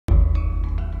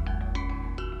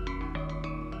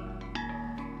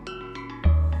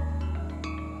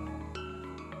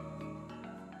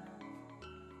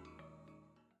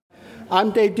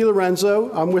I'm Dave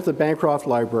Lorenzo. I'm with the Bancroft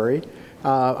Library.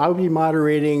 I'll be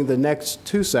moderating the next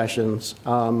two sessions.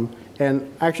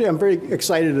 And actually, I'm very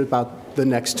excited about the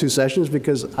next two sessions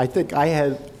because I think I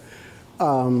had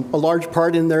a large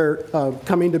part in their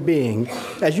coming to being.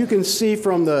 As you can see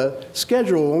from the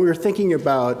schedule, when we were thinking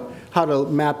about how to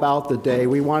map out the day,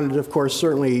 we wanted to, of course,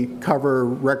 certainly cover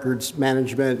records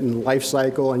management and life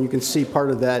cycle, and you can see part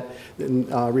of that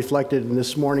reflected in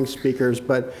this morning's speakers.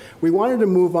 But we wanted to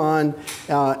move on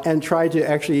and try to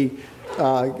actually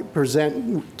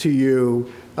present to you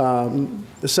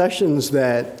the sessions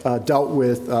that dealt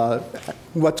with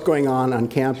what's going on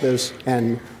campus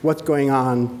and what's going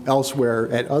on elsewhere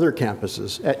at other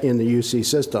campuses in the UC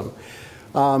system.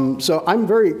 So I'm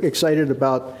very excited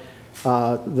about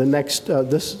the next,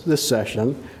 this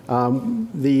session.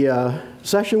 The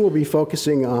session will be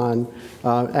focusing on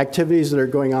activities that are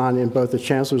going on in both the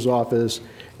Chancellor's office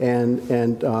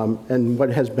and what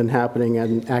has been happening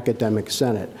in Academic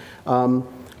Senate.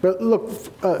 But look,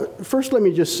 first let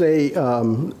me just say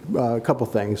a couple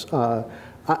things.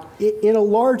 In a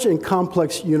large and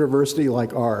complex university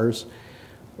like ours,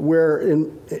 where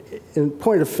in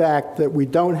point of fact that we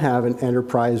don't have an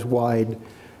enterprise-wide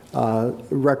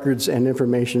records and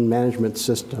information management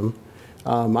system.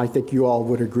 I think you all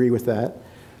would agree with that,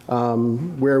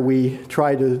 where we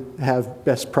try to have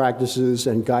best practices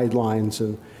and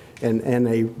guidelines and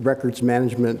a records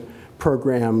management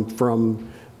program from,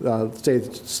 say,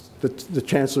 the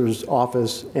Chancellor's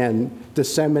office and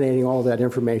disseminating all that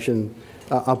information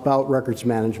about records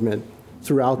management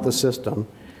throughout the system.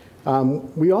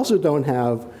 We also don't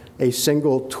have a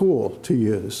single tool to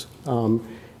use.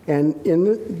 And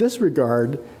in this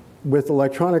regard, with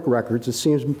electronic records, it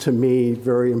seems to me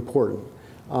very important.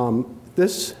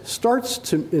 This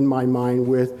starts, in my mind,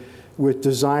 with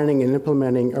designing and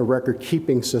implementing a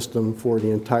record-keeping system for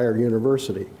the entire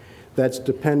university that's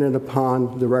dependent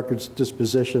upon the records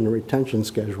disposition and retention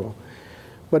schedule.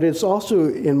 But it's also,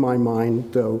 in my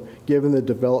mind, though, given the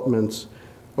developments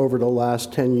over the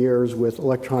last 10 years with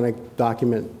electronic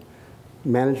document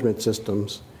management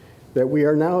systems, that we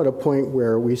are now at a point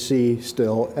where we see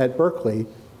still at Berkeley,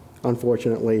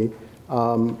 unfortunately,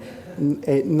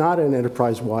 not an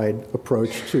enterprise-wide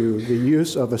approach to the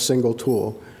use of a single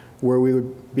tool, where we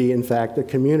would be, in fact, a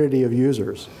community of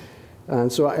users.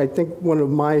 And so I think one of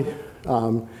my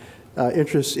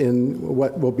interests in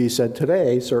what will be said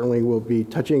today certainly will be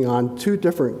touching on two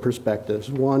different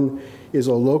perspectives. One is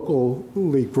a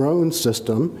locally grown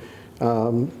system,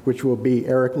 which will be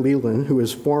Eric Leland, who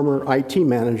is former IT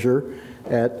manager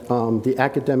at the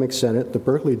Academic Senate, the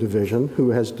Berkeley division, who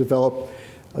has developed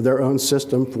their own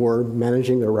system for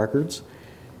managing their records.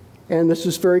 And this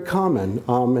is very common.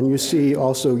 And you see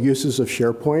also uses of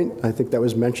SharePoint. I think that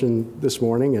was mentioned this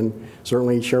morning, and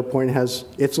certainly SharePoint has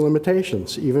its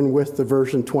limitations, even with the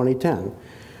version 2010.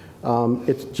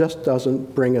 It just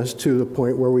doesn't bring us to the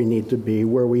point where we need to be,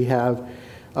 where we have,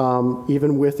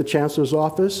 even with the Chancellor's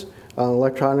office, an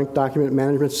electronic document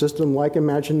management system like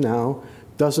Imagine Now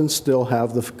doesn't still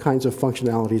have the kinds of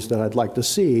functionalities that I'd like to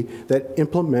see that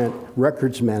implement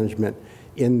records management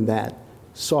in that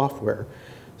software.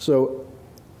 So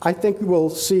I think we'll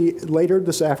see later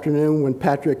this afternoon when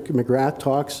Patrick McGrath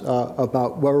talks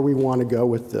about where we want to go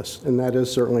with this, and that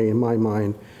is certainly, in my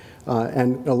mind,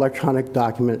 an electronic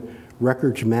document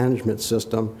records management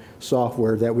system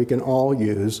software that we can all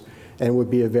use and would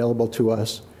be available to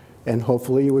us, and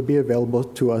hopefully it would be available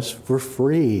to us for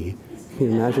free.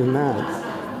 Can you imagine that?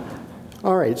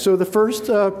 All right, so the first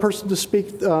person to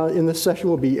speak in this session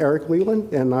will be Eric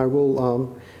Leland, and I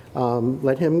will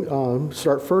let him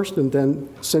start first, and then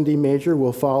Cindy Major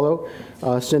will follow.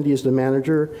 Cindy is the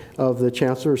manager of the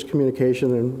Chancellor's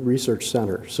Communication and Research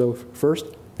Center. So first,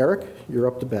 Eric, you're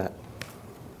up to bat.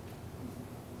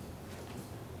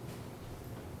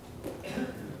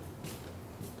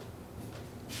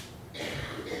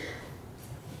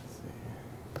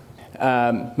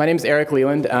 My name is Eric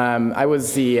Leland. I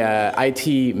was the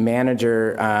IT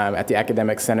manager at the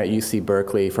Academic Senate at UC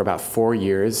Berkeley for about 4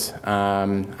 years.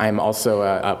 I'm also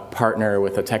a partner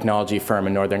with a technology firm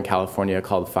in Northern California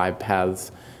called 5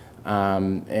 Paths.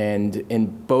 And in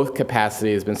both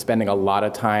capacities, been spending a lot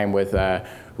of time with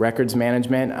records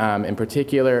management, in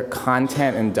particular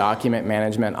content and document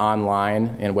management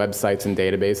online in websites and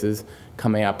databases,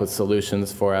 coming up with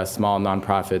solutions for small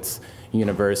nonprofits,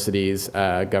 universities,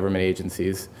 government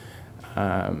agencies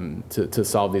to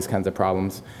solve these kinds of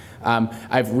problems.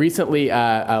 I've recently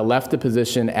left the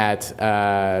position at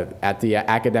the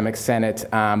Academic Senate,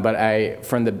 but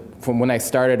from when I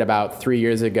started about 3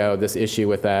 years ago, this issue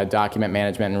with document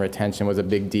management and retention was a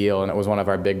big deal, and it was one of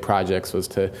our big projects was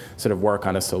to sort of work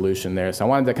on a solution there. So I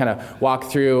wanted to kind of walk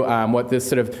through what this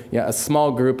sort of a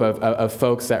small group of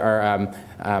folks that are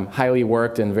highly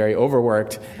worked and very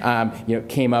overworked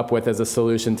came up with as a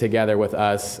solution together with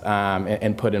us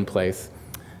and put in place.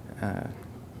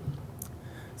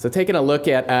 So taking a look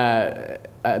at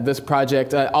this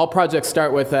project, all projects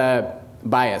start with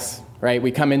bias, right?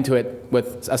 We come into it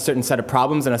with a certain set of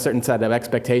problems and a certain set of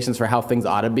expectations for how things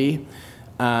ought to be.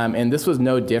 And this was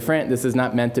no different. This is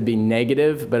not meant to be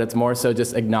negative, but it's more so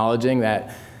just acknowledging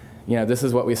that this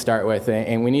is what we start with,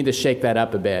 and we need to shake that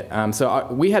up a bit. So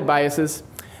we had biases.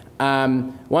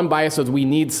 One bias was we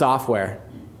need software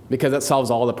because it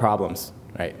solves all the problems,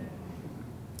 right?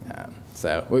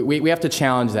 So we have to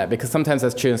challenge that because sometimes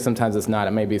that's true and sometimes it's not.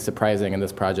 It may be surprising in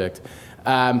this project.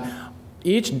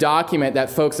 Each document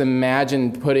that folks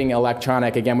imagine putting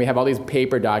electronic, again, we have all these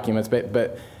paper documents,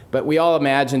 but we all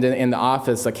imagined in the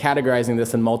office categorizing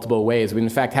this in multiple ways. We, in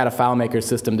fact, had a FileMaker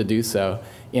system to do so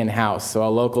in-house, so a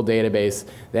local database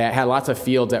that had lots of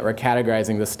fields that were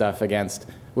categorizing this stuff against. It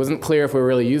wasn't clear if we were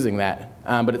really using that,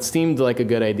 but it seemed like a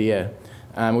good idea.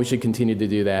 We should continue to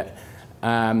do that.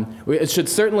 It should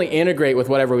certainly integrate with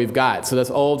whatever we've got. So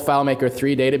this old FileMaker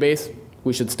 3 database,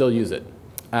 we should still use it.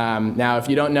 Now, if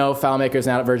you don't know, FileMaker is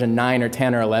now at version 9 or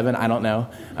 10 or 11. I don't know.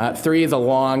 3 is a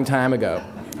long time ago.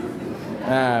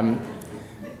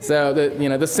 So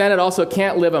the Senate also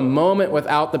can't live a moment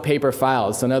without the paper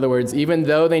files. So in other words, even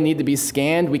though they need to be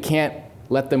scanned, we can't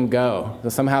let them go. So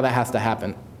somehow that has to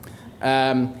happen.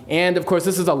 And of course,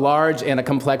 this is a large and a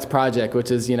complex project, which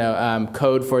is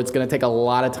code for it's going to take a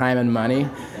lot of time and money.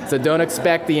 So don't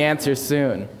expect the answer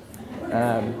soon.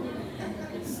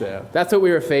 So that's what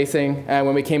we were facing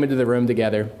when we came into the room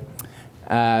together.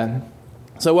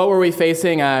 So what were we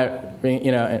facing?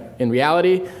 In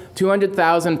reality,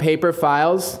 200,000 paper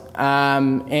files,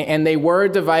 and they were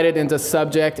divided into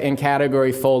subject and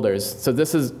category folders. So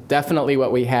this is definitely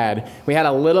what we had. We had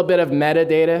a little bit of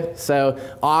metadata, so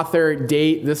author,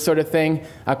 date, this sort of thing,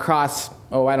 across,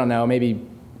 I don't know, maybe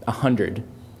 100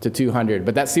 to 200.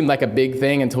 But that seemed like a big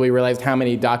thing until we realized how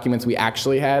many documents we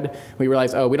actually had. We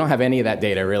realized, we don't have any of that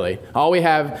data, really. All we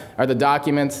have are the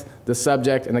documents, the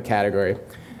subject, and the category.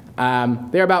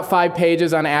 They're about 5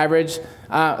 pages on average.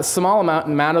 A small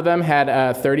amount of them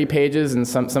had 30 pages, and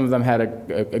some of them had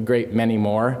a great many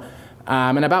more.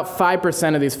 And about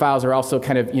 5% of these files are also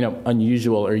kind of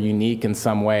unusual or unique in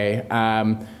some way.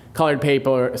 Colored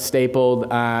paper, stapled,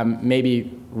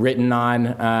 maybe written on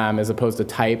as opposed to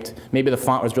typed. Maybe the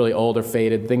font was really old or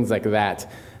faded, things like that.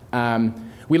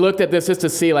 We looked at this just to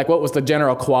see what was the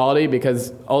general quality,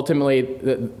 because ultimately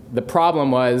the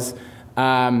problem was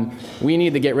we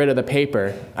need to get rid of the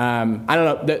paper. I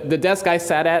don't know, the desk I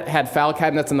sat at had file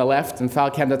cabinets on the left and file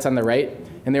cabinets on the right,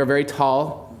 and they were very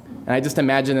tall. And I just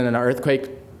imagined an earthquake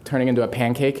turning into a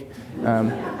pancake.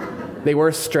 They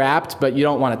were strapped, but you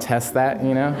don't want to test that,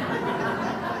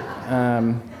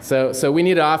 So we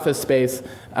needed office space.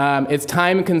 It's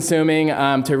time consuming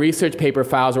to research paper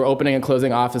files. We're opening and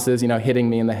closing offices, hitting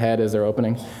me in the head as they're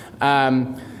opening.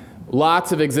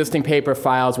 Lots of existing paper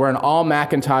files. We're an all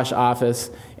Macintosh office.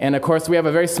 And of course, we have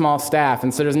a very small staff.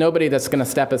 And so there's nobody that's going to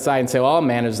step aside and say, well, I'll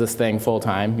manage this thing full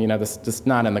time. That's just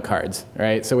not in the cards,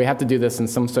 right? So we have to do this in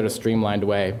some sort of streamlined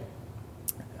way.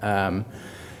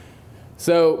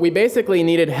 So we basically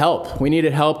needed help. We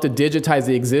needed help to digitize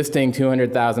the existing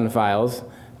 200,000 files.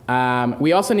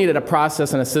 We also needed a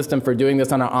process and a system for doing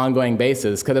this on an ongoing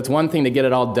basis, because it's one thing to get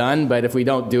it all done, but if we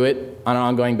don't do it on an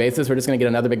ongoing basis, we're just going to get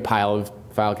another big pile of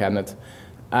file cabinets.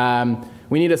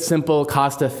 We need a simple,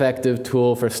 cost-effective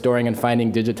tool for storing and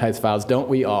finding digitized files, don't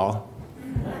we all?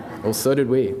 Well, so did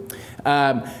we.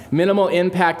 Minimal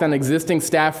impact on existing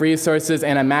staff resources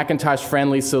and a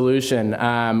Macintosh-friendly solution,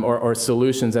 or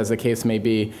solutions as the case may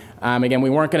be. Again, we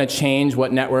weren't going to change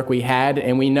what network we had,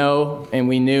 and we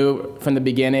knew from the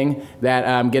beginning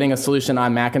that getting a solution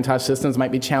on Macintosh systems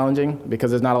might be challenging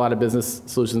because there's not a lot of business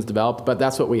solutions developed, but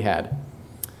that's what we had.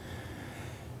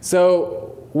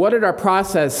 So what did our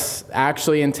process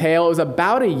actually entail? It was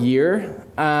about a year.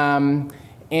 And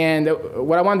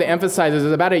what I wanted to emphasize is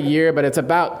it's about a year, but it's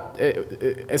about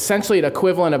essentially an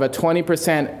equivalent of a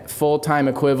 20% full-time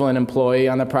equivalent employee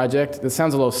on the project. This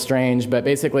sounds a little strange, but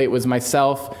basically it was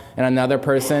myself and another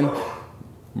person,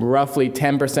 roughly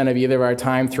 10% of either of our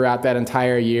time throughout that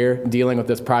entire year dealing with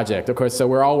this project. Of course, so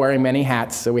we're all wearing many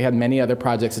hats, so we had many other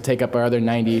projects to take up our other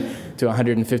 90 to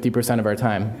 150% of our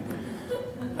time.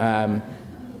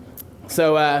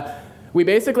 So we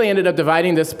basically ended up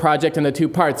dividing this project into two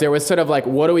parts. There was sort of like,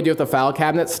 what do we do with the file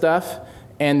cabinet stuff?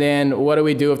 And then what do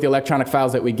we do with the electronic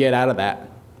files that we get out of that,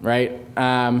 right?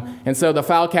 And so the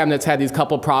file cabinets had these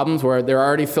couple problems where they're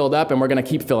already filled up and we're going to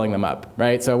keep filling them up,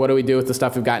 right? So what do we do with the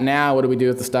stuff we've got now? What do we do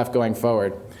with the stuff going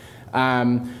forward?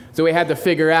 So we had to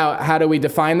figure out, how do we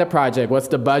define the project? What's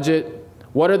the budget?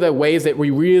 What are the ways that we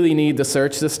really need to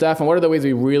search this stuff? And what are the ways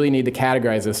we really need to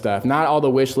categorize this stuff? Not all the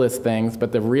wish list things,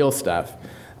 but the real stuff.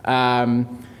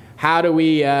 How do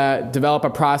we develop a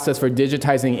process for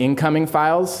digitizing incoming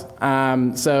files?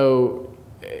 So,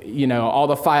 you know, all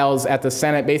the files at the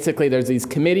Senate, basically there's these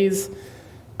committees.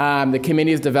 The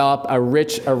committees develop a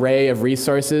rich array of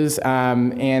resources,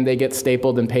 and they get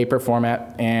stapled in paper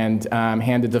format and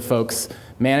handed to folks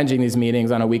managing these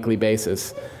meetings on a weekly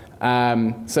basis.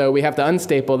 So we have to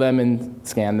unstaple them and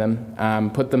scan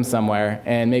them, put them somewhere,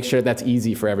 and make sure that's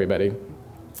easy for everybody.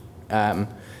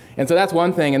 And so that's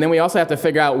one thing. And then we also have to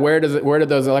figure out where do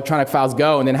those electronic files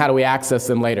go, and then how do we access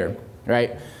them later,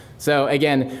 right? So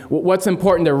again, what's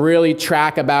important to really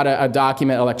track about a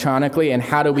document electronically, and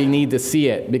how do we need to see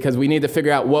it? Because we need to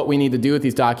figure out what we need to do with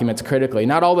these documents critically.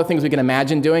 Not all the things we can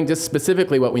imagine doing, just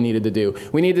specifically what we needed to do.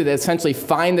 We needed to essentially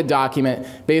find the document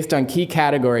based on key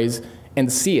categories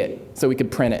and see it so we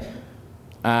could print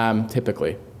it,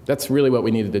 typically. That's really what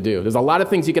we needed to do. There's a lot of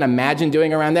things you can imagine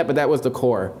doing around that, but that was the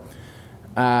core.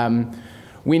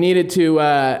 We needed to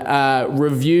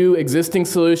review existing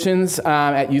solutions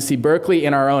at UC Berkeley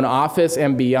in our own office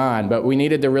and beyond, but we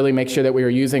needed to really make sure that we were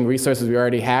using resources we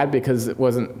already had, because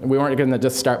we weren't going to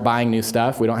just start buying new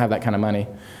stuff. We don't have that kind of money.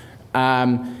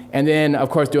 And then, of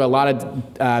course, do a lot of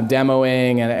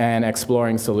demoing and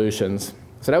exploring solutions.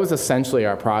 So that was essentially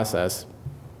our process.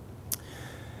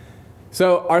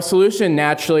 So our solution,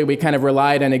 naturally, we kind of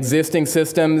relied on existing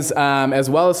systems as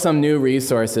well as some new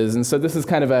resources. And so this is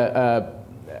kind of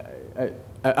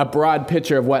a broad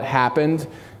picture of what happened.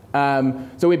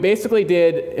 So we basically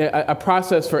did a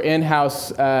process for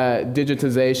in-house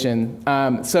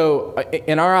digitization. So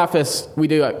in our office, we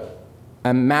do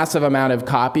a massive amount of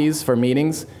copies for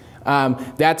meetings.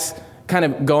 That's kind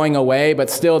of going away, but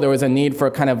still there was a need for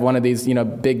kind of one of these, you know,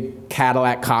 big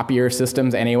Cadillac copier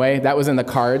systems anyway. That was in the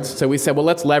cards. So we said, well,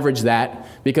 let's leverage that,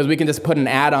 because we can just put an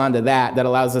add-on to that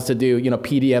allows us to do, you know,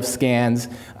 PDF scans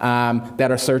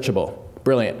that are searchable.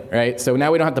 Brilliant, right? So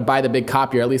now we don't have to buy the big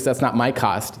copier. At least that's not my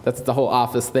cost. That's the whole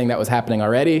office thing that was happening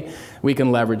already. We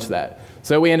can leverage that.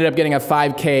 So we ended up getting a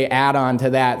 5K add-on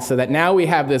to that, so that now we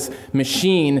have this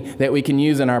machine that we can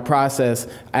use in our process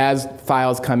as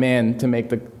files come in to make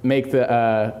the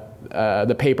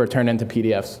paper turn into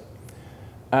PDFs.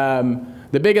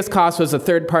 The biggest cost was the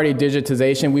third-party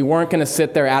digitization. We weren't going to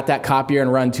sit there at that copier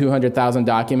and run 200,000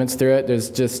 documents through it. There's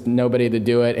just nobody to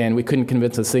do it, and we couldn't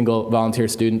convince a single volunteer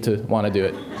student to want to do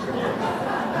it.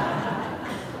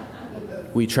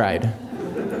 We tried.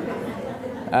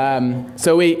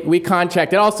 So we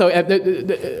contracted. Also,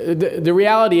 the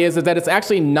reality is that it's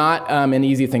actually not an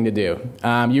easy thing to do.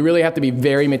 You really have to be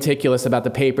very meticulous about the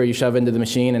paper you shove into the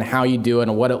machine and how you do it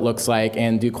and what it looks like,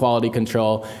 and do quality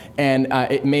control. And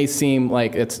it may seem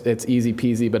like it's easy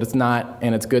peasy, but it's not,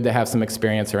 and it's good to have some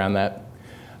experience around that.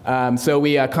 So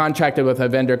we contracted with a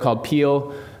vendor called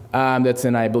Peel that's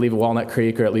in, I believe, Walnut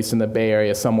Creek, or at least in the Bay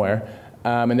Area somewhere.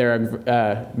 And they're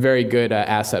a very good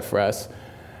asset for us.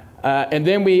 And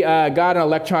then we got an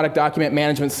electronic document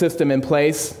management system in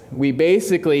place. We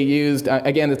basically used,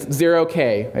 again, it's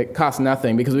 0K. It costs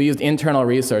nothing, because we used internal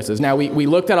resources. Now, we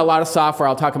looked at a lot of software.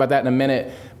 I'll talk about that in a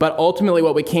minute. But ultimately,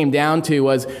 what we came down to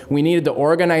was we needed to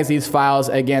organize these files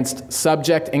against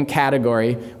subject and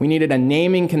category. We needed a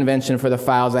naming convention for the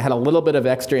files that had a little bit of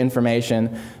extra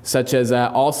information, such as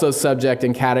also subject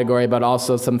and category, but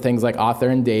also some things like author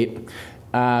and date.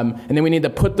 And then we need to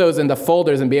put those into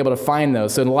folders and be able to find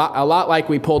those. So a lot like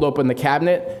we pulled open the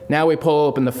cabinet, now we pull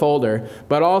open the folder.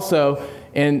 But also,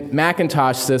 in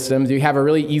Macintosh systems, you have a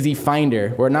really easy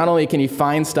finder, where not only can you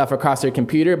find stuff across your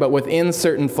computer, but within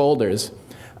certain folders.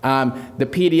 The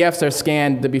PDFs are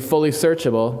scanned to be fully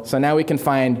searchable, so now we can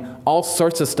find all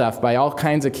sorts of stuff by all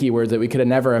kinds of keywords that we could have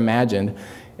never imagined.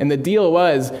 And the deal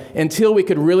was, until we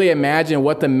could really imagine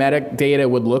what the metadata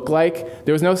would look like,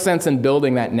 there was no sense in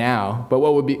building that now. But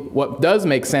what does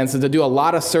make sense is to do a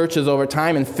lot of searches over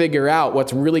time and figure out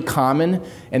what's really common,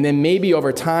 and then maybe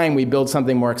over time we build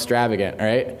something more extravagant,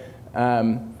 right?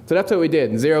 So that's what we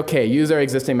did. 0K, use our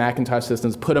existing Macintosh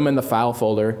systems, put them in the file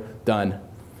folder, done.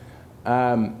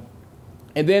 And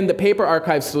then the paper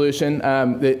archive solution,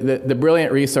 the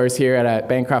brilliant resource here at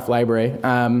Bancroft Library,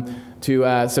 to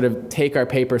sort of take our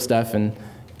paper stuff and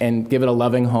and give it a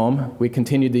loving home. We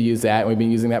continued to use that, and we've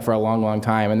been using that for a long, long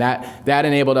time. And that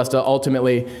enabled us to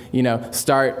ultimately,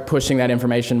 start pushing that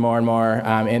information more and more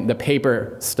in the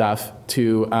paper stuff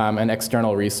to an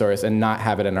external resource and not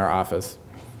have it in our office.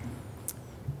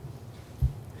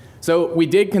 So we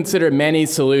did consider many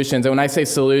solutions, and when I say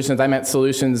solutions, I meant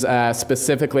solutions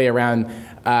specifically around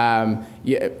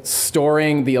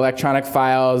storing the electronic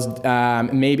files,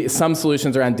 maybe some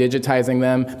solutions around digitizing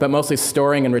them, but mostly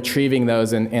storing and retrieving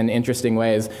those in interesting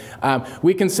ways.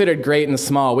 We considered great and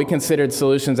small. We considered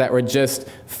solutions that were just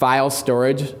file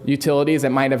storage utilities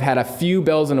that might have had a few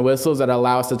bells and whistles that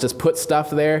allow us to just put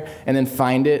stuff there and then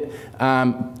find it.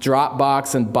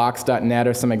 Dropbox and Box.net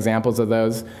are some examples of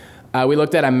those. We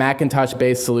looked at a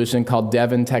Macintosh-based solution called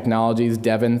Devon Technologies,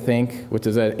 Devon Think, which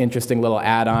is an interesting little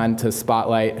add-on to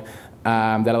Spotlight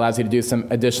that allows you to do some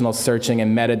additional searching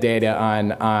and metadata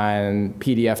on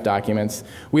PDF documents.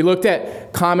 We looked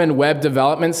at common web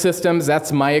development systems.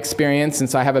 That's my experience, and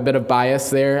so I have a bit of bias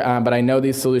there, but I know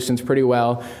these solutions pretty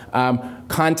well.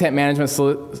 Content management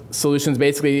solutions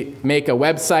basically make a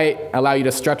website, allow you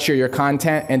to structure your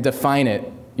content, and define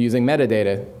it using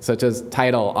metadata, such as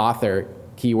title, author,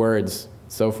 keywords,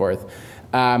 so forth.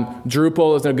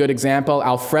 Drupal is a good example.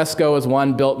 Alfresco is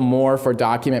one built more for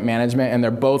document management, and they're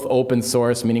both open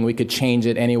source, meaning we could change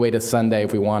it any way to Sunday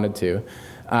if we wanted to.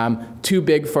 Too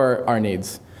big for our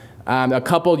needs. A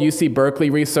couple UC Berkeley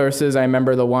resources. I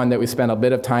remember the one that we spent a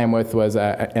bit of time with was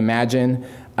Imagine.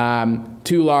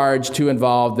 Too large, too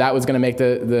involved. That was going to make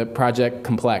the project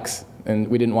complex, and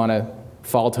we didn't want to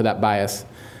fall to that bias.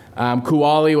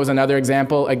 Kuali was another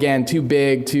example. Again, too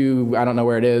big, I don't know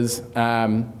where it is.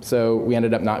 So we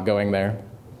ended up not going there.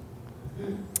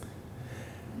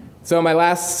 So my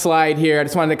last slide here, I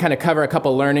just wanted to kind of cover a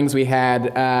couple learnings we had.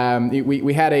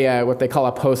 We had what they call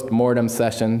a post-mortem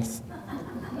session.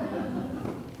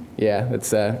 Yeah,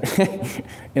 it's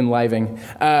enlivening.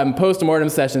 Post-mortem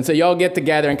session. So you all get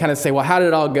together and kind of say, well, how did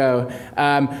it all go?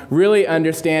 Really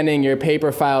understanding your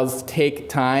paper files take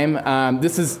time.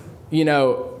 This is,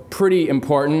 pretty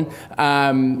important.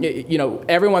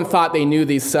 Everyone thought they knew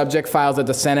these subject files at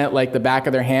the Senate like the back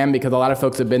of their hand because a lot of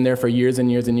folks have been there for years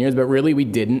and years and years, but really we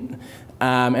didn't.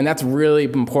 And that's really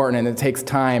important, and it takes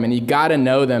time, and you got to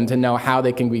know them to know how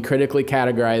they can be critically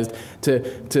categorized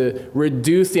to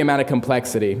reduce the amount of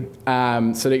complexity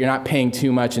so that you're not paying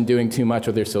too much and doing too much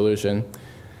with your solution.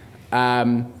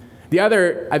 The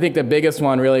other, I think the biggest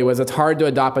one really was it's hard to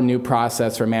adopt a new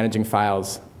process for managing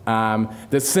files.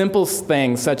 The simple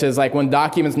things, such as like when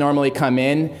documents normally come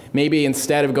in, maybe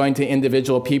instead of going to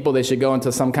individual people, they should go into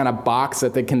some kind of box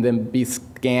that they can then be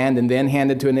scanned and then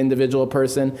handed to an individual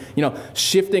person.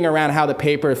 Shifting around how the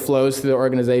paper flows through the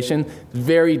organization,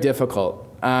 very difficult.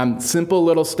 Simple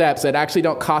little steps that actually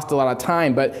don't cost a lot of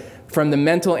time, but from the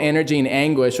mental energy and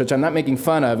anguish, which I'm not making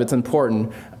fun of, it's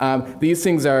important. These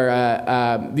things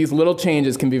these little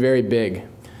changes can be very big.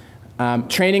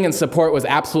 Training and support was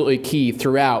absolutely key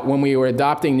throughout. When we were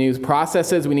adopting new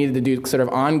processes, we needed to do sort of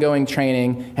ongoing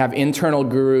training, have internal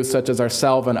gurus such as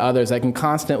ourselves and others that can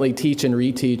constantly teach and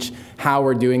reteach how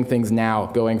we're doing things now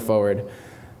going forward.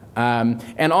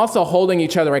 And also holding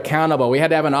each other accountable. We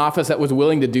had to have an office that was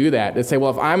willing to do that. To say,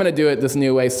 well, if I'm going to do it this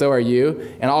new way, so are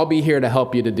you, and I'll be here to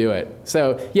help you to do it.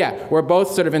 So yeah, we're both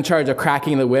sort of in charge of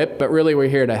cracking the whip, but really we're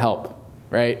here to help,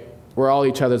 right? We're all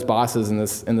each other's bosses in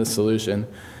this solution.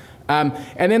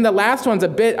 And then the last one's a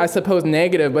bit, I suppose,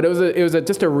 negative, but it was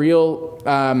just a real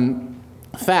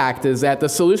fact, is that the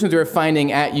solutions we were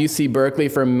finding at UC Berkeley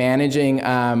for managing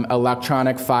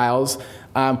electronic files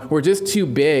were just too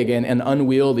big and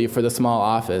unwieldy for the small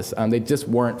office. They just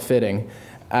weren't fitting.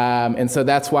 And so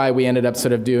that's why we ended up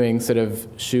sort of doing sort of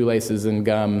shoelaces and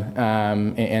gum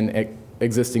and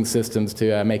existing systems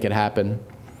to make it happen.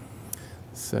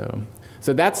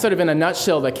 So that's sort of in a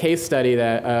nutshell the case study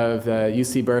of the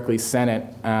UC Berkeley Senate.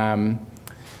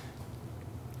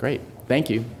 Great,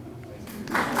 thank you.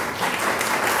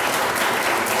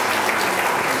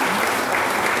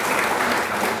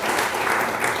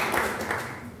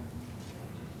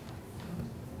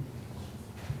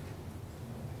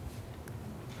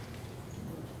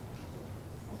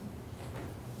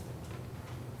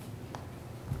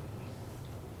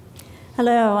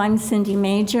 Hello, I'm Cindy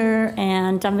Major,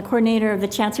 and I'm the coordinator of the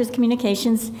Chancellor's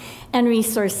Communications and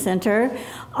Resource Center.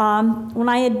 When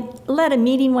I had led a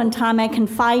meeting one time, I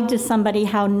confided to somebody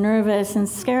how nervous and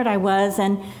scared I was,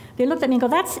 and they looked at me and go,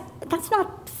 that's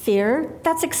not fear,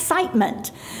 that's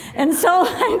excitement. And so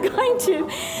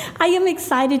I am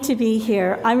excited to be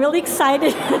here. I'm really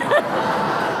excited.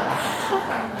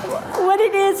 What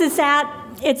it is that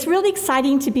it's really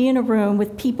exciting to be in a room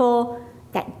with people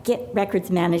that get records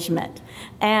management.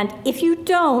 And if you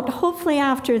don't, hopefully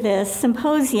after this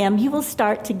symposium, you will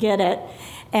start to get it.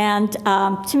 And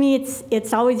to me,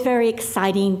 it's always very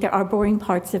exciting. There are boring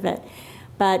parts of it,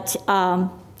 but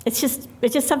it's just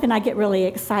something I get really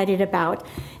excited about.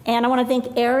 And I want to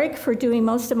thank Eric for doing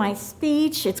most of my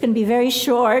speech. It's going to be very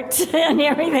short and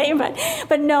everything,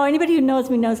 but no, anybody who knows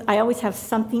me knows I always have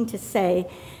something to say.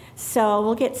 So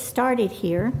we'll get started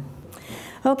here.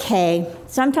 Okay,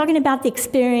 so I'm talking about the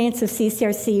experience of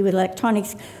CCRC with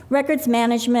electronics records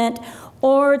management,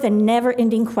 or the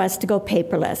never-ending quest to go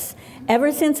paperless.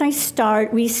 Ever since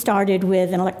we started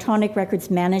with an electronic records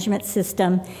management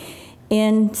system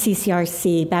in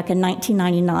CCRC back in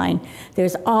 1999,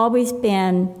 there's always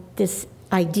been this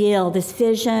ideal, this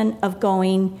vision of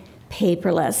going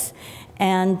paperless.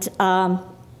 And so I'm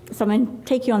going to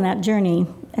take you on that journey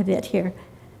a bit here.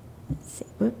 Let's see,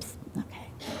 whoops, okay.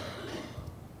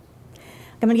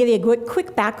 I'm going to give you a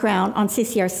quick background on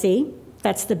CCRC.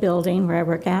 That's the building where I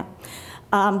work at.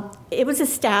 It was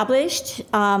established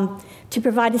to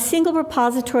provide a single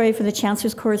repository for the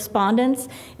Chancellor's correspondence,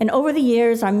 and over the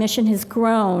years, our mission has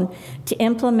grown to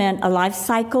implement a life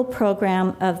cycle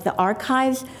program of the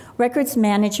archives, records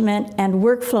management, and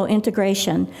workflow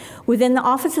integration within the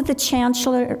Office of the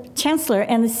Chancellor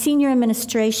and the senior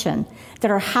administration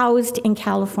that are housed in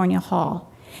California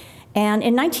Hall. And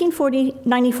in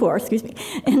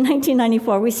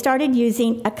 1994, we started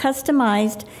using a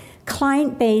customized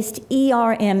client-based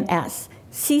ERMS,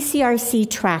 CCRC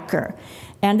tracker.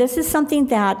 And this is something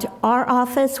that our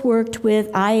office worked with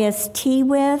IST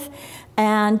with,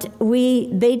 and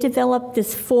they developed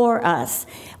this for us.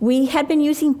 We had been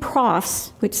using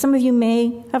profs, which some of you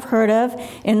may have heard of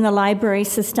in the library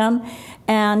system,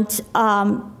 and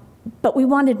but we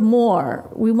wanted more.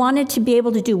 We wanted to be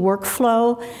able to do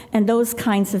workflow and those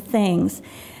kinds of things.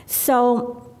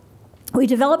 So we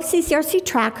developed CCRC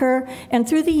Tracker, and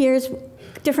through the years,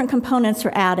 different components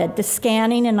were added. The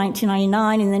scanning in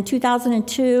 1999, and then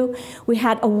 2002, we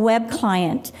had a web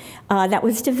client that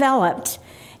was developed,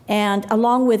 and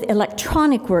along with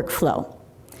electronic workflow.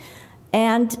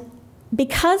 And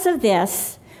because of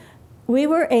this, we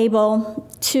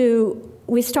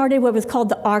started what was called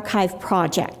the archive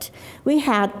project. We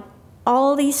had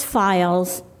all these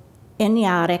files in the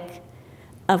attic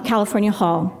of California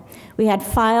Hall. We had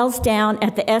files down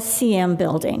at the SCM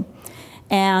building.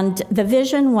 And the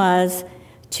vision was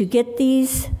to get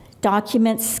these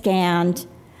documents scanned,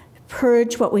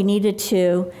 purge what we needed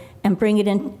to, and bring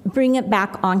it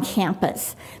back on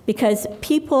campus. Because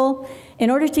people, in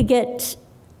order to get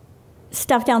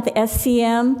stuff down at the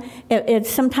SCM, it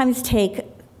sometimes take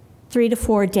 3 to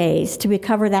 4 days to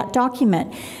recover that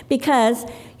document, because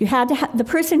you had to have the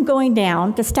person going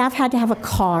down, the staff had to have a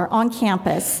car on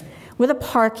campus with a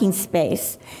parking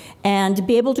space, and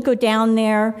be able to go down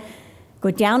there,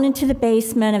 go down into the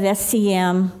basement of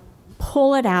SCM,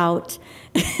 pull it out,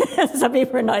 some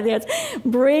people are not there,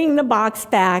 bring the box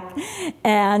back,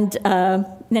 and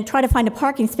then try to find a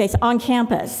parking space on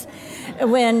campus.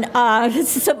 When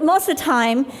so most of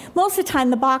the time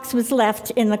the box was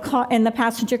left in the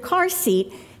passenger car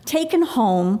seat, taken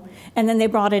home, and then they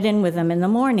brought it in with them in the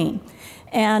morning.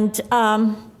 And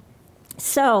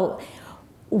so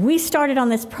we started on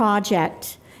this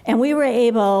project, and we were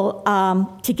able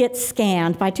to get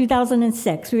scanned. By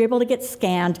 2006, we were able to get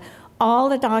scanned all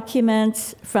the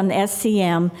documents from the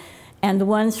SCM and the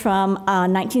ones from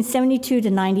 1972 to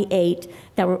 98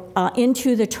 that were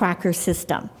into the tracker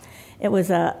system. It was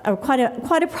quite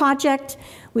a project.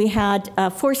 We had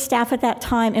 4 staff at that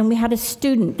time, and we had a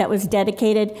student that was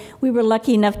dedicated. We were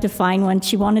lucky enough to find one.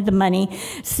 She wanted the money.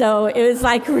 So it was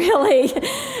like really,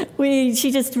 she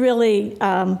just really,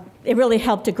 it really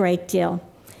helped a great deal.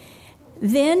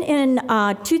 Then in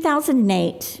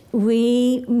 2008,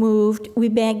 we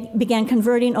began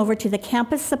converting over to the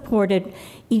campus-supported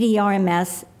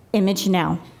EDRMS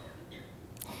ImageNow.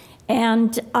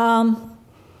 And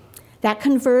that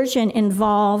conversion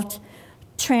involved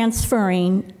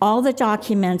transferring all the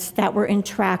documents that were in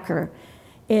Tracker.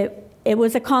 It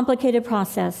was a complicated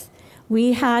process.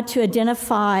 We had to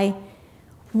identify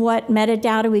what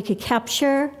metadata we could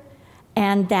capture,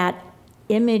 and that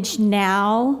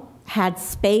ImageNow had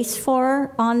space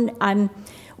for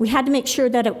we had to make sure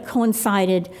that it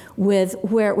coincided with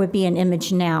where it would be an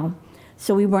ImageNow,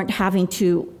 so we weren't having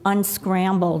to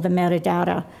unscramble the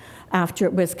metadata after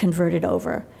it was converted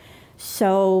over.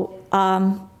 So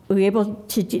we were able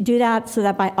to do that, so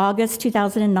that by August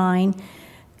 2009,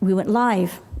 we went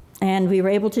live, and we were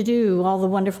able to do all the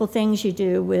wonderful things you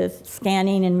do with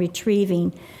scanning and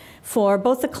retrieving. for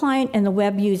both the client and the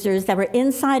web users that were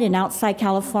inside and outside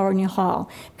California Hall.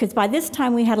 Because by this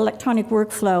time we had electronic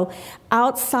workflow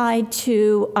outside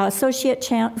to associate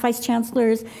vice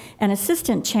chancellors and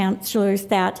assistant chancellors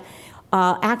that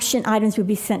action items would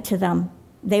be sent to them.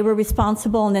 They were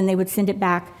responsible, and then they would send it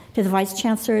back to the vice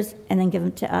chancellors and then give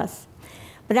them to us.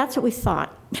 But that's what we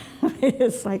thought.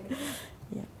 It's like,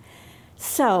 yeah.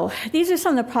 So these are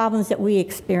some of the problems that we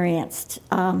experienced.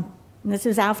 This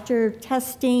is after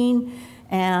testing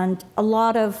and a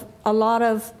lot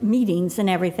of meetings and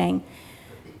everything.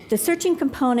 The searching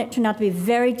component turned out to be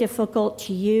very difficult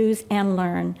to use and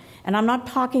learn. And I'm not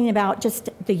talking about just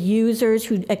the users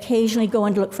who occasionally go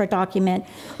in to look for a document.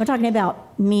 I'm talking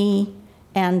about me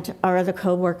and our other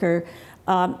coworker.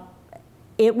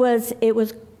 It was a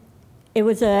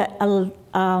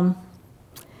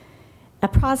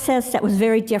process that was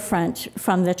very different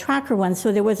from the tracker one.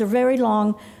 So there was a very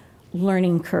long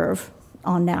learning curve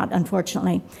on that,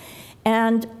 unfortunately.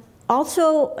 And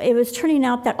also, it was turning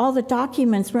out that all the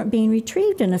documents weren't being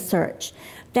retrieved in a search.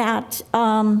 That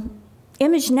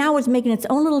ImageNow was making its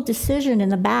own little decision in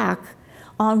the back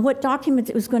on what documents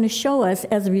it was going to show us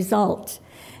as a result.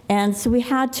 And so we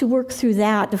had to work through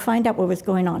that to find out what was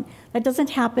going on. That doesn't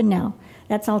happen now.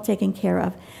 That's all taken care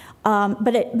of.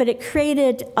 But it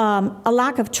created a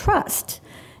lack of trust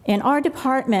in our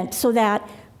department so that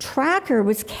Tracker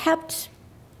was kept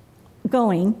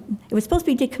going. It was supposed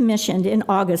to be decommissioned in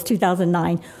August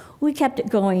 2009. We kept it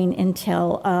going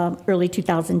until early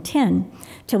 2010,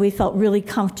 till we felt really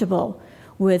comfortable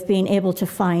with being able to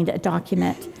find a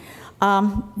document.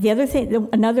 The other thing,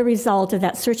 another result of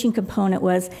that searching component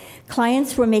was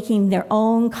clients were making their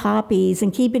own copies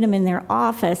and keeping them in their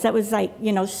office. That was like,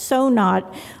 you know, so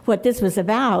not what this was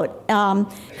about,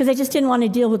 because they just didn't want to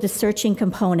deal with the searching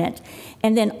component.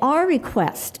 And then our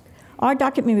request, our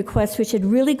document request, which had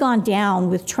really gone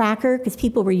down with Tracker because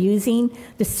people were using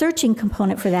the searching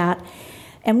component for that,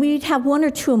 and we'd have 1 or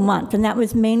 2 a month, and that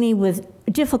was mainly with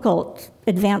difficult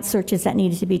advanced searches that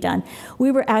needed to be done.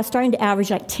 We were starting to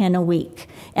average like 10 a week.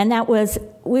 And that was,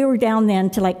 we were down then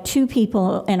to like 2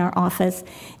 people in our office,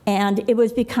 and it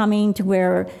was becoming to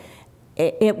where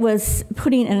it was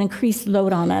putting an increased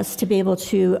load on us to be able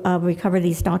to recover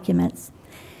these documents.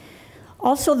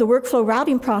 Also, the workflow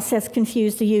routing process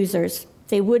confused the users.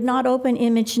 They would not open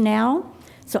ImageNow,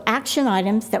 so action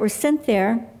items that were sent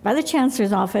there by the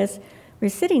Chancellor's office were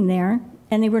sitting there,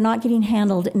 and they were not getting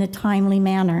handled in a timely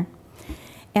manner.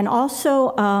 And also,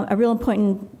 a real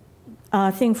important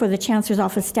thing for the Chancellor's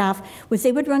office staff was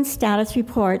they would run status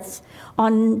reports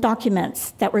on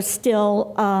documents that were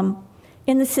still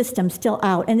in the system, still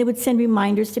out, and they would send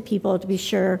reminders to people to be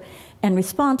sure and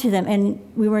respond to them, and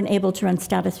we weren't able to run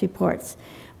status reports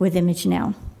with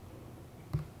ImageNow.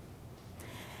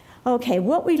 Okay,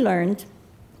 what we learned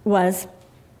was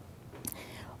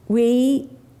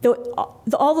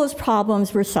all those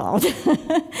problems were solved.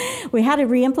 We had a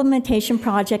re-implementation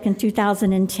project in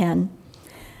 2010,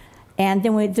 and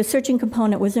then the searching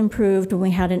component was improved when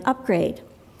we had an upgrade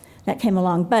that came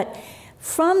along. But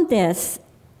from this,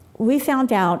 we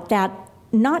found out that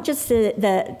not just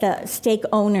the stake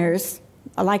owners,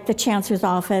 like the Chancellor's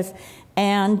office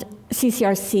and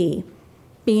CCRC,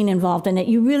 being involved in it,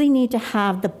 you really need to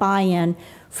have the buy-in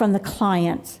from the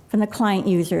clients, from the client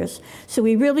users. So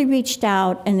we really reached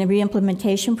out in the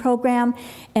re-implementation program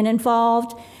and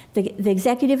involved the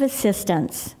executive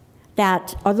assistants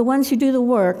that are the ones who do the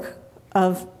work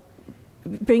of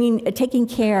taking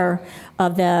care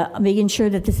of making sure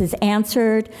that this is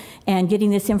answered and getting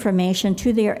this information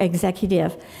to their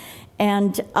executive.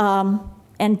 And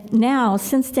now,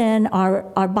 since then,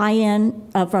 our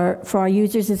buy-in for our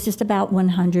users is just about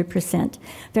 100%.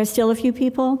 There's still a few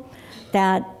people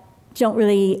that don't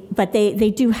really, but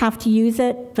they do have to use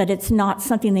it, but it's not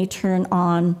something they turn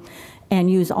on and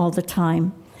use all the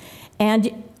time.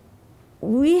 And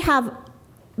we have,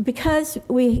 because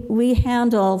we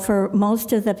handle for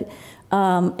most of the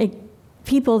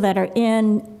people that are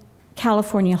in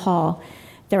California Hall,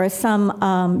 there are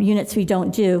some units we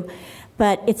don't do,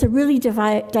 but it's a really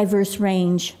diverse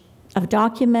range of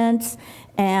documents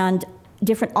and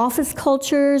different office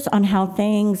cultures on how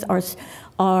things are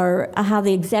how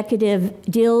the executive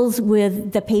deals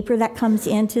with the paper that comes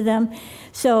into them.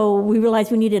 So we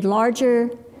realized we needed larger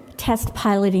test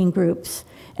piloting groups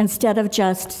instead of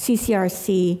just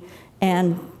CCRC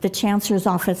and the Chancellor's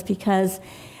office, because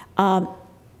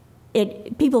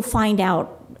people find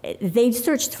out, they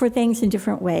searched for things in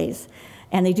different ways,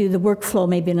 and they do the workflow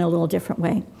maybe in a little different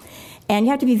way. And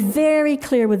you have to be very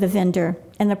clear with the vendor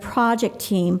and the project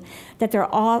team that there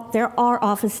are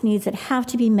office needs that have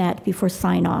to be met before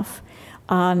sign-off.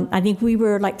 I think we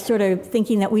were like sort of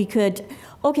thinking that we could,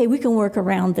 okay, we can work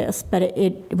around this, but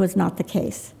it was not the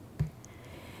case.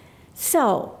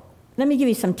 So let me give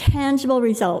you some tangible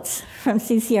results from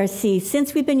CCRC.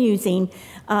 Since we've been using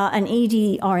an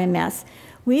EDRMS,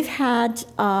 we've had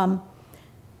our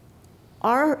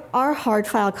hard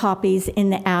file copies in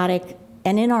the attic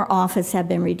and in our office have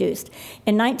been reduced.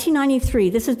 In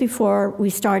 1993, this is before we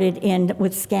started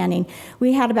with scanning,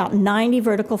 we had about 90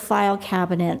 vertical file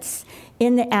cabinets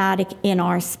in the attic in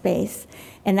our space,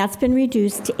 and that's been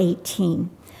reduced to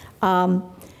 18.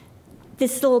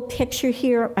 This little picture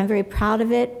here, I'm very proud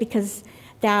of it because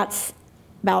that's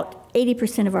about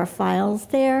 80% of our files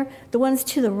there. The ones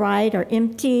to the right are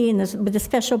empty and with the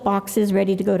special boxes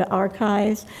ready to go to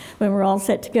archives when we're all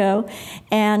set to go.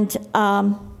 And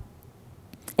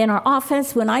in our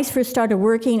office, when I first started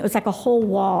working, it was like a whole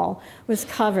wall was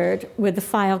covered with the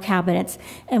file cabinets.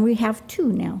 And we have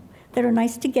 2 now that are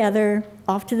nice together,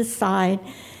 off to the side.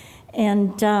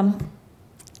 And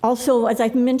also, as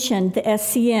I've mentioned, the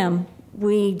SCM,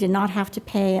 we did not have to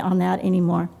pay on that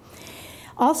anymore.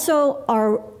 Also,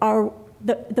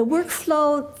 the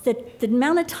workflow, the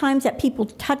amount of times that people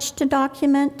touched a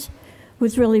document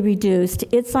was really reduced.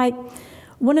 It's like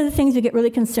one of the things we get really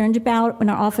concerned about in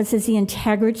our office is the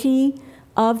integrity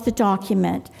of the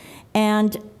document.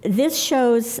 And this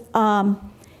shows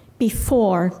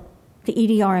before the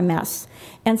EDRMS.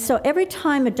 And so every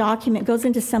time a document goes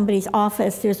into somebody's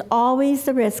office, there's always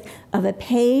the risk of a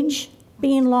page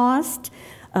being lost,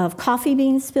 of coffee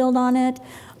being spilled on it,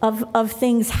 of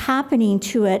things happening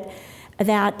to it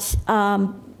that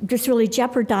just really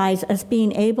jeopardize us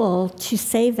being able to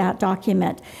save that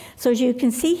document. So as you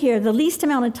can see here, the least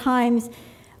amount of times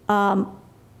that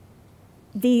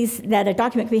a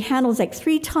document can be handled is like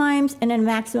 3 times, and then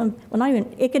maximum, well, not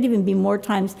even, it could even be more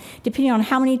times, depending on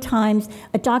how many times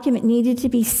a document needed to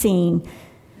be seen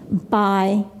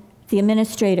by the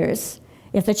administrators.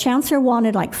 If the chancellor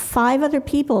wanted like 5 other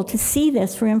people to see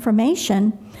this for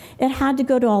information, it had to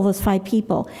go to all those 5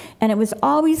 people. And it was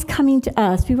always coming to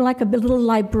us. We were like a little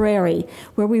library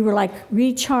where we were like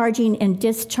recharging and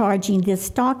discharging this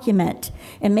document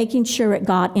and making sure it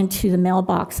got into the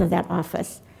mailbox of that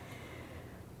office.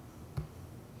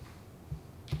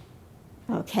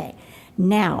 Okay,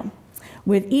 now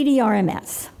with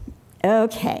EDRMS,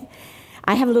 okay.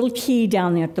 I have a little key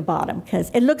down there at the bottom because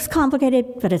it looks complicated,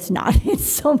 but it's not. It's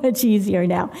so much easier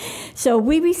now. So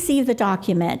we receive the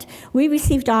document. We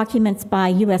receive documents by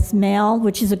U.S. mail,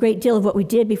 which is a great deal of what we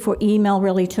did before email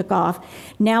really took off.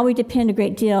 Now we depend a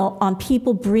great deal on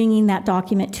people bringing that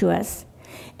document to us.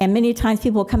 And many times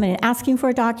people will come in and asking for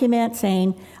a document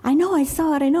saying, I know I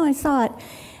saw it, I know I saw it.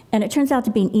 And it turns out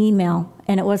to be an email,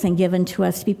 and it wasn't given to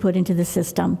us to be put into the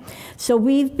system. So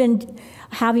we've been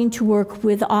having to work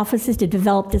with offices to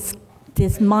develop this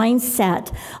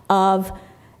mindset of,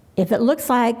 if it looks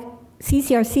like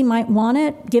CCRC might want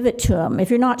it, give it to them. If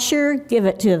you're not sure, give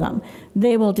it to them.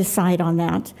 They will decide on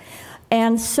that.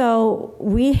 And so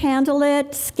we handle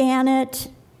it, scan it,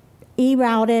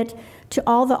 e-route it to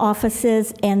all the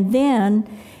offices, and then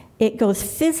it goes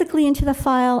physically into the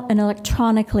file and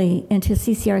electronically into a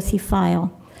CCRC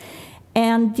file.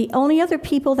 And the only other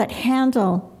people that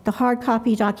handle the hard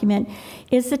copy document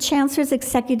is the Chancellor's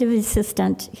executive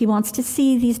assistant. He wants to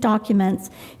see these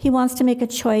documents. He wants to make a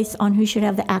choice on who should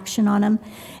have the action on them.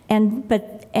 And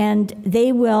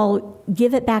they will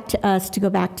give it back to us to go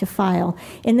back to file.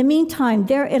 In the meantime,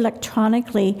 they're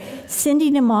electronically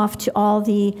sending them off to all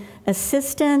the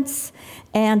assistants,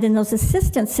 and then those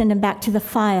assistants send them back to the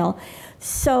file.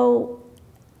 So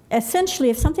essentially,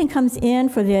 if something comes in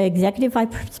for the executive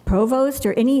vice provost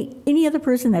or any other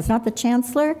person that's not the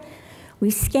chancellor, we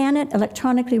scan it,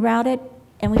 electronically route it,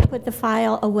 and we put the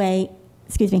file away,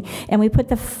 and we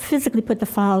physically put the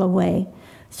file away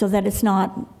so that it's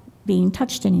not being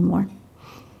touched anymore.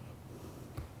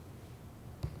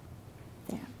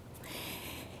 There.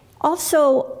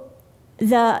 Also,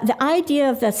 the idea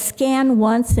of the scan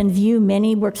once and view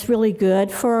many works really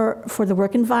good for the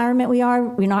work environment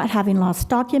we're not having lost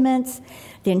documents.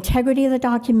 The integrity of the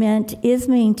document is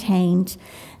maintained,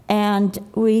 and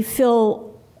we feel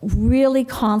really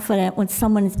confident when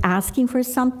someone is asking for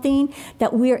something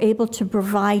that we are able to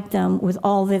provide them with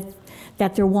all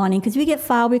that they're wanting. Because we get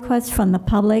file requests from the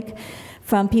public,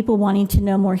 from people wanting to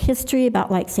know more history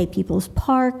about, like, say, People's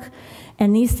Park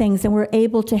and these things, and we're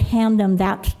able to hand them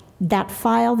that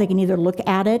file. They can either look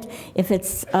at it if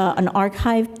it's an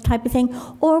archive type of thing,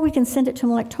 or we can send it to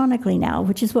them electronically now,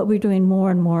 which is what we're doing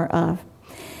more and more of.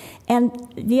 And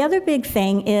the other big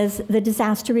thing is the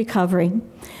disaster recovery.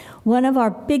 One of our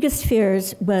biggest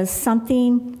fears was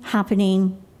something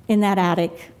happening in that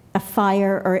attic a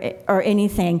fire or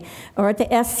anything, or at the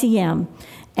SCM.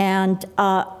 And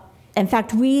in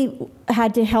fact, we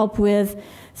had to help with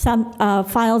some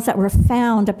files that were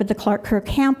found up at the Clark Kerr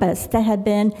campus that had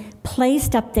been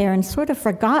placed up there and sort of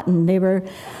forgotten.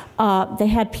 They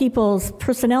had people's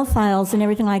personnel files and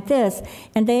everything like this,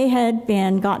 and they had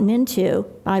been gotten into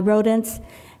by rodents,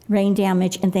 rain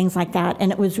damage, and things like that,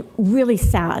 and it was really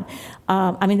sad.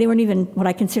 I mean, they weren't even what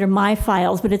I consider my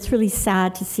files, but it's really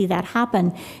sad to see that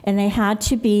happen, and they had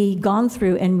to be gone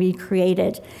through and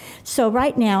recreated. So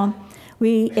right now,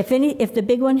 if the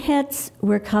big one hits,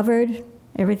 we're covered.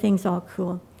 Everything's all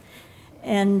cool.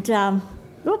 And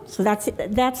so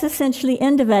that's essentially the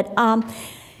end of it.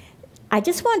 I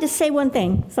just wanted to say one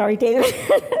thing. Sorry, David.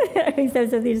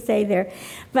 There's something to say there.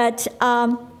 But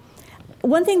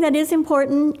one thing that is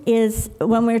important is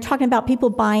when we're talking about people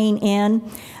buying in,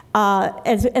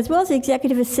 as well as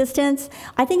executive assistants,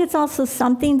 I think it's also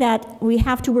something that we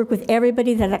have to work with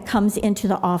everybody that comes into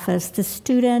the office, the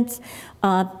students,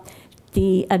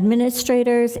 the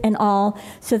administrators and all,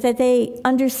 so that they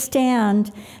understand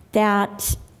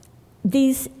that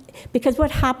because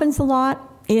what happens a lot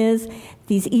is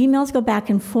these emails go back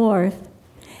and forth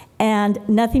and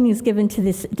nothing is given to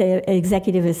the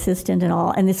executive assistant and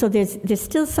all. And so there's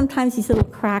still sometimes these little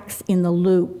cracks in the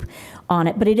loop on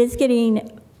it, but it is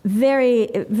getting very,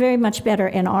 very much better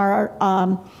in our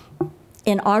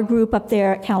group up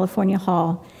there at California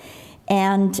Hall.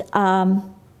 And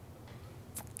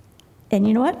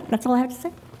you know what? That's all I have to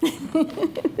say. Put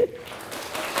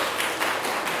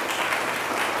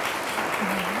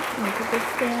this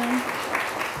down.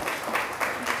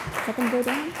 Second go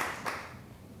down.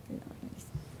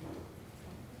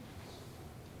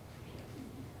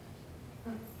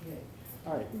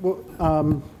 All right.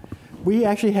 Well, we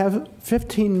actually have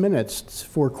 15 minutes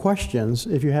for questions,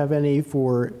 if you have any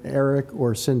for Eric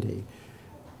or Cindy.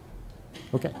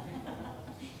 Okay.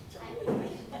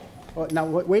 Oh, now,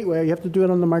 wait, you have to do it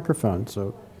on the microphone,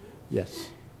 so, yes.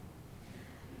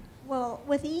 Well,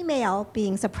 with email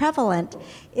being so prevalent,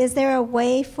 is there a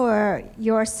way for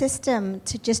your system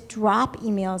to just drop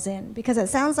emails in? Because it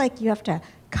sounds like you have to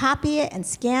copy it and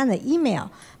scan the email,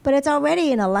 but it's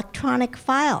already an electronic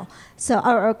file, so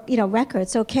or record.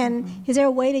 So is there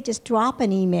a way to just drop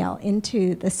an email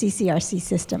into the CCRC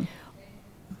system?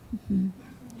 Mm-hmm.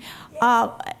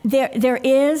 There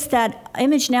is that.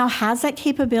 Image now has that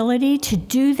capability to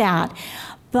do that,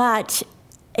 but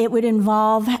it would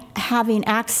involve having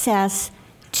access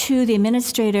to the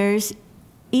administrator's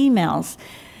emails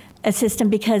system,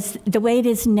 because the way it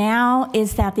is now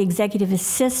is that the executive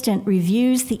assistant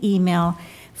reviews the email,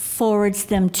 forwards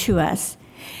them to us.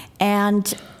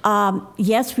 And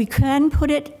yes, we can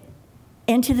put it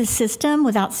into the system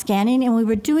without scanning, and we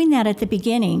were doing that at the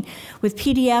beginning with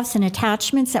PDFs and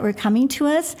attachments that were coming to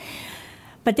us.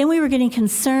 But then we were getting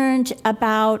concerned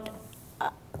about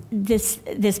this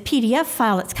PDF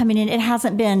file that's coming in. It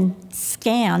hasn't been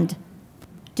scanned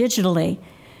digitally.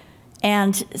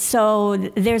 And so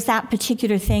there's that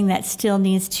particular thing that still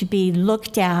needs to be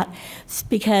looked at,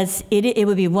 because it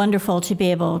would be wonderful to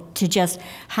be able to just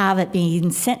have it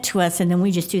being sent to us, and then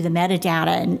we just do the metadata,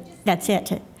 and that's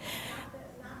it.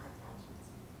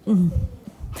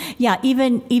 Yeah,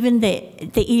 even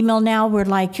the email now, we're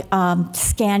like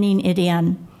scanning it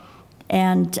in,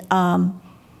 and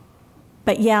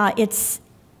but yeah, it's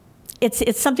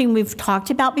something we've talked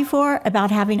about before,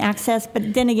 about having access,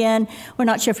 but then again, we're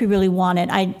not sure if we really want it.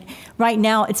 Right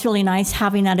now, it's really nice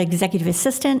having that executive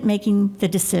assistant making the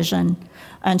decision,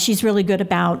 and she's really good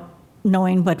about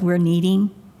knowing what we're needing,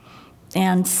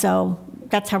 and so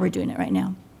that's how we're doing it right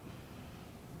now.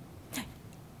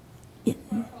 Yeah.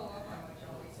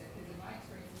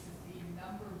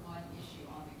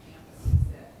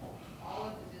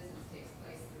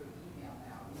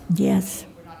 Yes.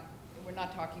 We're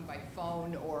not talking by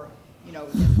phone or,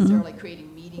 necessarily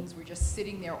creating meetings. We're just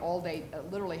sitting there all day,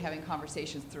 literally having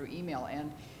conversations through email.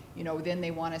 And, then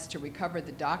they want us to recover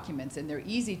the documents, and they're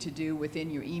easy to do within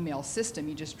your email system.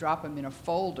 You just drop them in a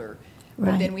folder.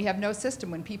 Right. But then we have no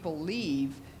system when people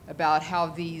leave about how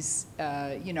these,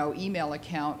 email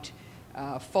account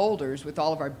folders with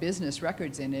all of our business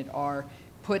records in it are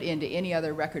put into any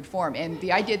other record form. And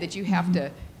the idea that you have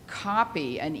to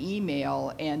copy an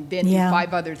email and then do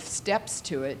 5 other steps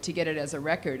to it to get it as a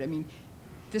record. I mean,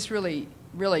 this really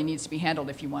needs to be handled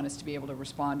if you want us to be able to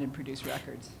respond and produce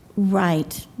records.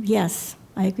 Right. Yes,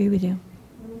 I agree with you.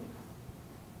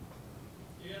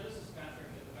 Yeah, this is Patrick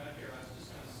at the back here. I was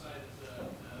just going to say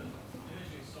that the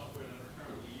imaging software that we're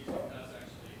currently using does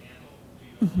actually handle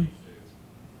the ability to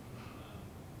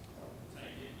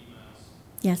take emails.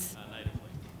 Yes. Natively.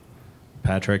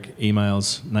 Patrick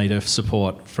emails native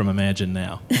support from Imagine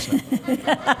Now. So. I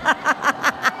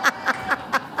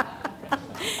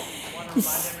want to remind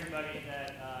everybody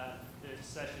that this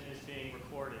session is being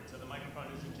recorded, so the microphone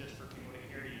isn't just for people to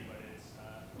hear you, but it's...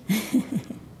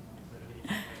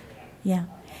 Yeah.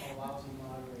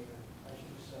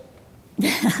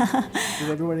 Did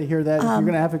everybody hear that? If you're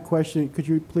going to have a question, could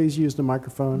you please use the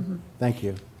microphone? Thank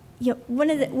you. Yeah, one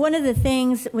of the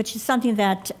things, which is something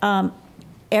that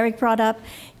Eric brought up,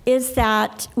 is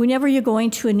that whenever you're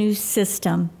going to a new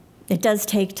system, it does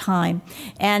take time.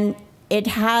 And it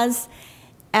has,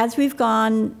 as we've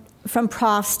gone from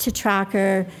profs to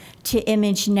tracker to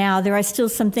image now, there are still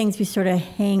some things we sort of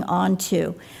hang on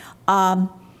to. And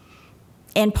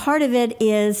part of it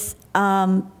is,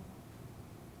 I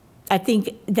think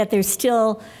that there's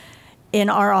still, in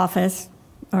our office,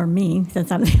 or me,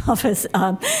 since I'm in the office,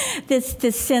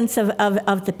 this sense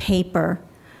of the paper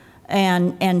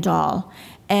and all.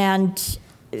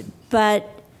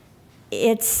 But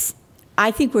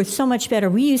I think we're so much better.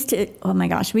 We used to, oh my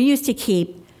gosh, we used to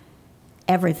keep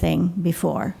everything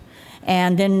before.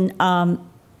 And then, and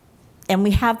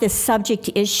we have this subject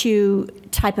issue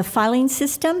type of filing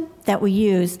system that we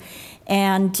use.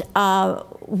 And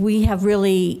we have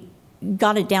really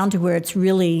got it down to where it's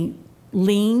really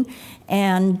lean,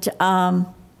 and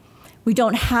we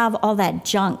don't have all that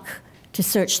junk to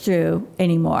search through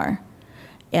anymore.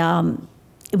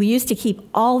 We used to keep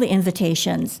all the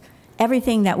invitations,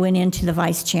 everything that went into the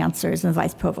vice chancellors and the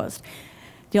vice provost.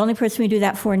 The only person we do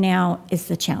that for now is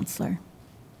the chancellor.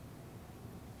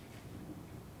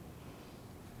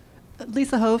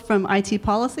 Lisa Ho from IT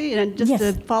Policy, and just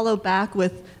to follow back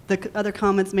with the other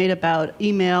comments made about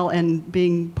email and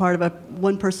being part of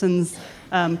one person's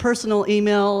personal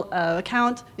email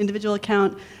account, individual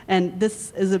account, and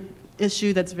this is an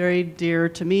issue that's very dear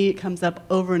to me. It comes up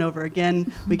over and over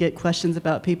again. We get questions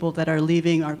about people that are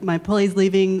leaving. Are my employees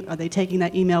leaving? Are they taking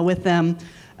that email with them?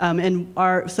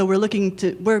 So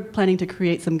we're planning to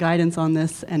create some guidance on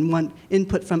this and want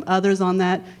input from others on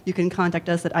that. You can contact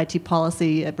us at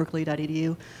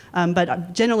itpolicy@berkeley.edu.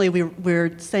 But generally,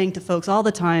 we're saying to folks all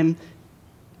the time,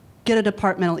 get a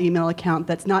departmental email account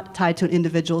that's not tied to an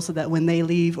individual, so that when they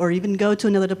leave or even go to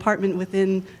another department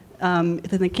within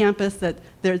the campus, that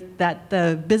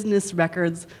the business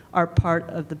records are part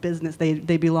of the business.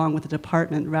 They belong with the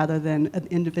department rather than an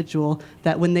individual,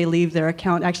 that when they leave, their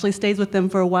account actually stays with them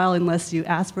for a while unless you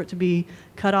ask for it to be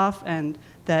cut off, and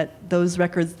that those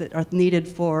records that are needed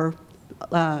for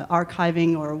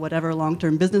archiving or whatever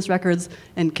long-term business records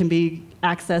and can be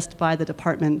accessed by the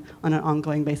department on an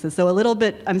ongoing basis. So a little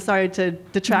bit, I'm sorry to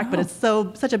detract, but it's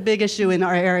such a big issue in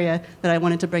our area that I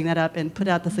wanted to bring that up and put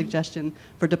out the suggestion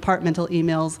for departmental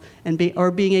emails and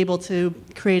being able to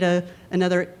create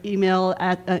another email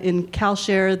in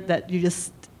CalShare that you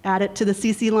just add it to the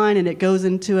CC line and it goes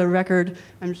into a record,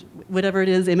 whatever it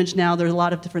is, Image Now. There's a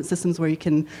lot of different systems where you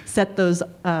can set those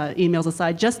emails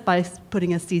aside just by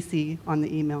putting a CC on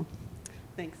the email.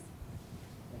 Thanks.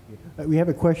 Thank you. We have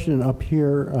a question up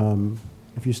here,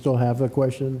 if you still have a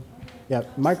question. Yeah,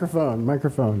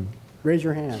 microphone. Raise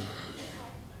your hand.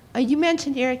 You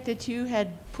mentioned, Eric, that you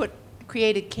had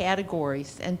created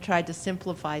categories and tried to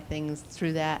simplify things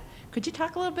through that. Could you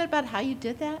talk a little bit about how you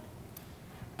did that?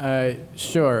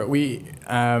 Sure. We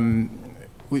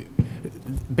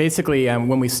basically,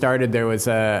 when we started, there was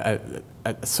a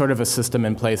sort of a system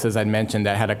in place, as I'd mentioned,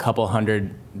 that had a couple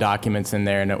hundred documents in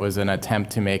there, and it was an attempt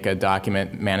to make a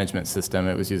document management system.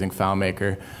 It was using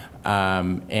FileMaker,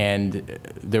 and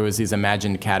there was these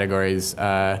imagined categories,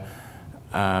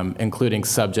 including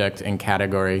subject and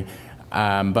category,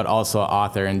 but also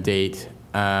author and date,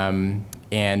 and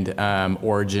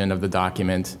origin of the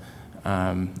document.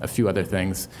 A few other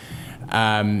things.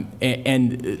 And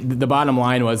the bottom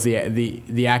line was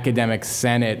the academic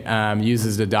senate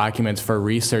uses the documents for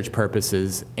research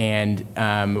purposes, and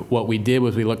what we did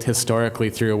was we looked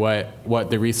historically through what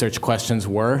the research questions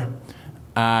were,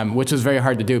 which was very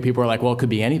hard to do. People were like, well, it could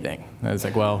be anything. And I was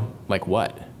like, well, like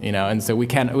what? You know, and so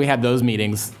we had those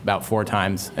meetings about 4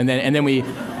 times, and then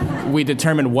we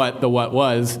determined what the what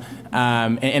was,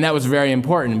 and that was very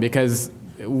important because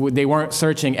they weren't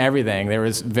searching everything. There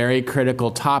was very critical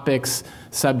topics,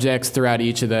 subjects throughout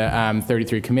each of the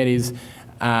 33 committees,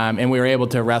 and we were able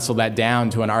to wrestle that down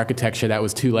to an architecture that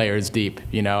was 2 layers deep,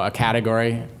 you know, a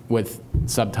category with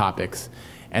subtopics.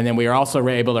 And then we were also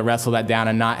able to wrestle that down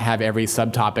and not have every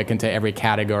subtopic into every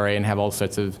category and have all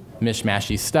sorts of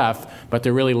mishmashy stuff, but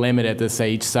to really limit it to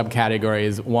say each subcategory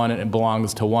is one and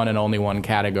belongs to one and only one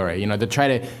category, you know, to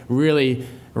try to really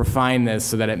refine this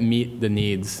so that it meet the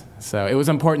needs. So it was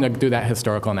important to do that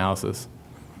historical analysis.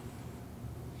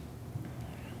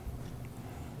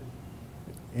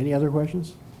 Any other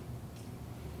questions?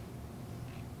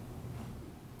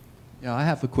 Yeah, I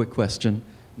have a quick question.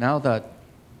 Now that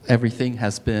everything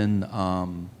has been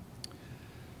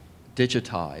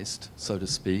digitized, so to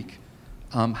speak,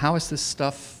 how is this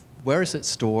stuff, where is it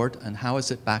stored and how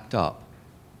is it backed up?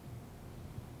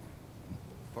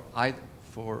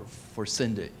 For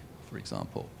Cindy, for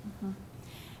example. Mm-hmm.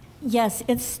 Yes,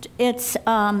 it's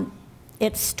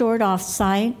stored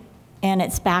off-site and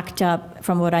it's backed up,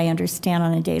 from what I understand,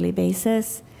 on a daily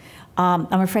basis. I'm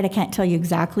afraid I can't tell you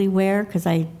exactly where because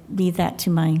I leave that to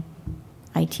my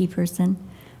IT person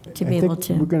to be able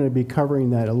to. We're going to be covering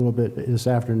that a little bit this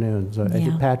afternoon. So I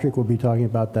think Patrick will be talking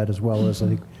about that as well as I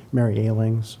think Mary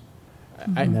Ailings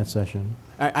in that session.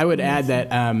 I would add that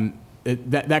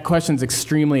that question is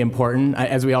extremely important.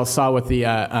 As we all saw with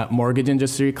the mortgage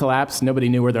industry collapse, nobody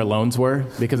knew where their loans were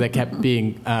because they kept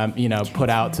being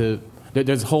put out to.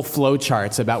 There's whole flow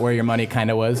charts about where your money kind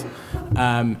of was.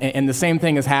 And the same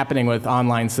thing is happening with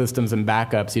online systems and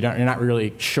backups. You're not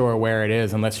really sure where it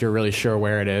is unless you're really sure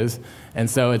where it is. And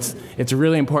so it's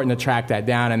really important to track that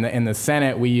down. In the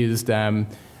Senate, we used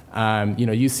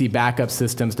UC backup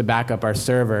systems to back up our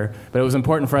server. But it was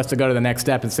important for us to go to the next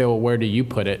step and say, well, where do you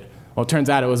put it? Well, it turns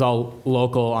out it was all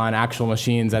local on actual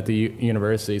machines at the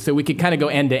university. So we could kind of go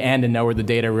end to end and know where the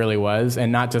data really was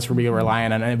and not just be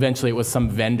reliant on it. And eventually it was some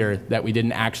vendor that we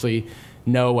didn't actually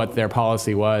know what their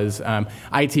policy was.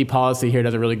 IT policy here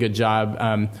does a really good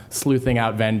job sleuthing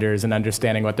out vendors and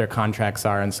understanding what their contracts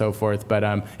are and so forth.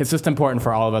 But it's just important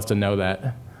for all of us to know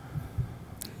that.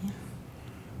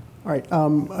 All right.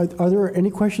 Are there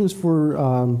any questions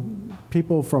for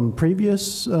people from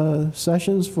previous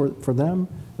sessions for them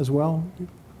as well?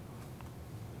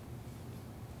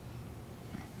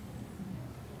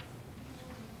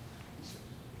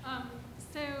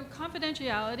 So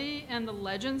confidentiality and the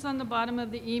legends on the bottom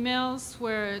of the emails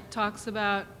where it talks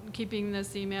about keeping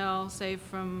this email safe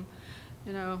from,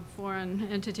 foreign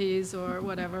entities or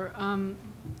whatever.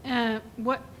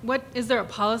 What is there a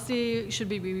policy? Should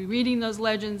we be reading those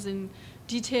legends in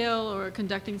detail or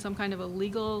conducting some kind of a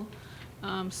legal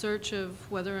search of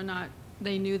whether or not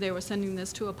they knew they were sending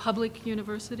this to a public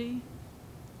university?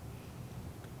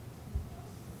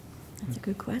 That's a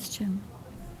good question.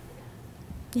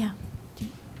 Yeah.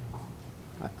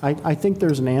 I think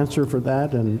there's an answer for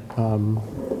that, and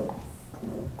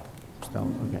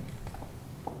Stella, okay.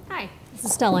 Hi, this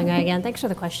is Stella Guy again. Thanks for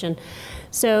the question.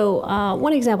 So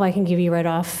one example I can give you right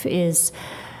off is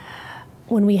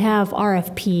when we have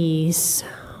RFPs,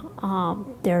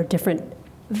 there are different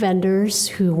vendors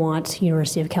who want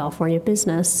University of California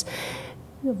business.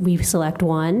 We select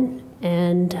one,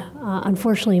 and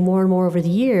unfortunately, more and more over the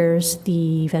years,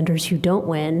 the vendors who don't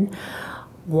win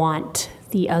want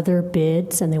the other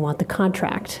bids and they want the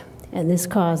contract. And this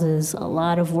causes a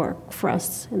lot of work for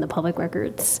us in the public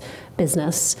records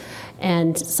business.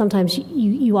 And sometimes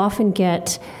you often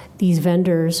get these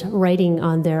vendors writing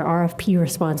on their RFP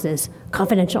responses,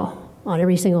 confidential, on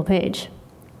every single page.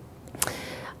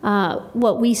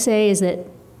 What we say is that,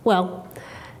 well,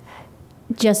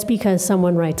 just because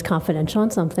someone writes confidential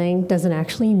on something doesn't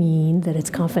actually mean that it's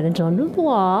confidential under the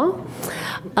law.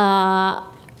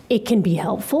 It can be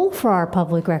helpful for our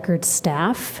public records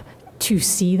staff to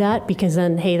see that, because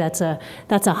then, hey, that's a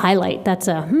highlight. That's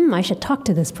I should talk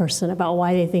to this person about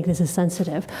why they think this is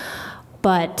sensitive.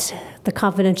 But the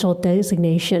confidential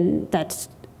designation,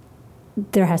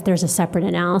 there's a separate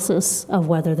analysis of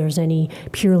whether there's any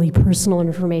purely personal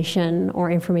information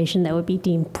or information that would be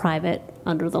deemed private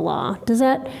under the law. Does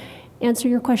that answer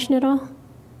your question at all?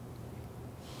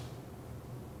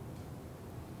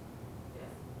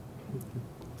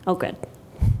 Oh, good.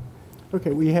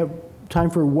 Okay, we have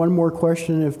time for one more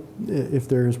question if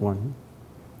there is one.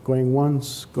 Going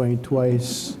once, going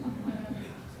twice,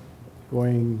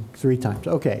 going 3 times.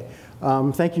 Okay,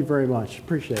 thank you very much.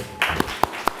 Appreciate it.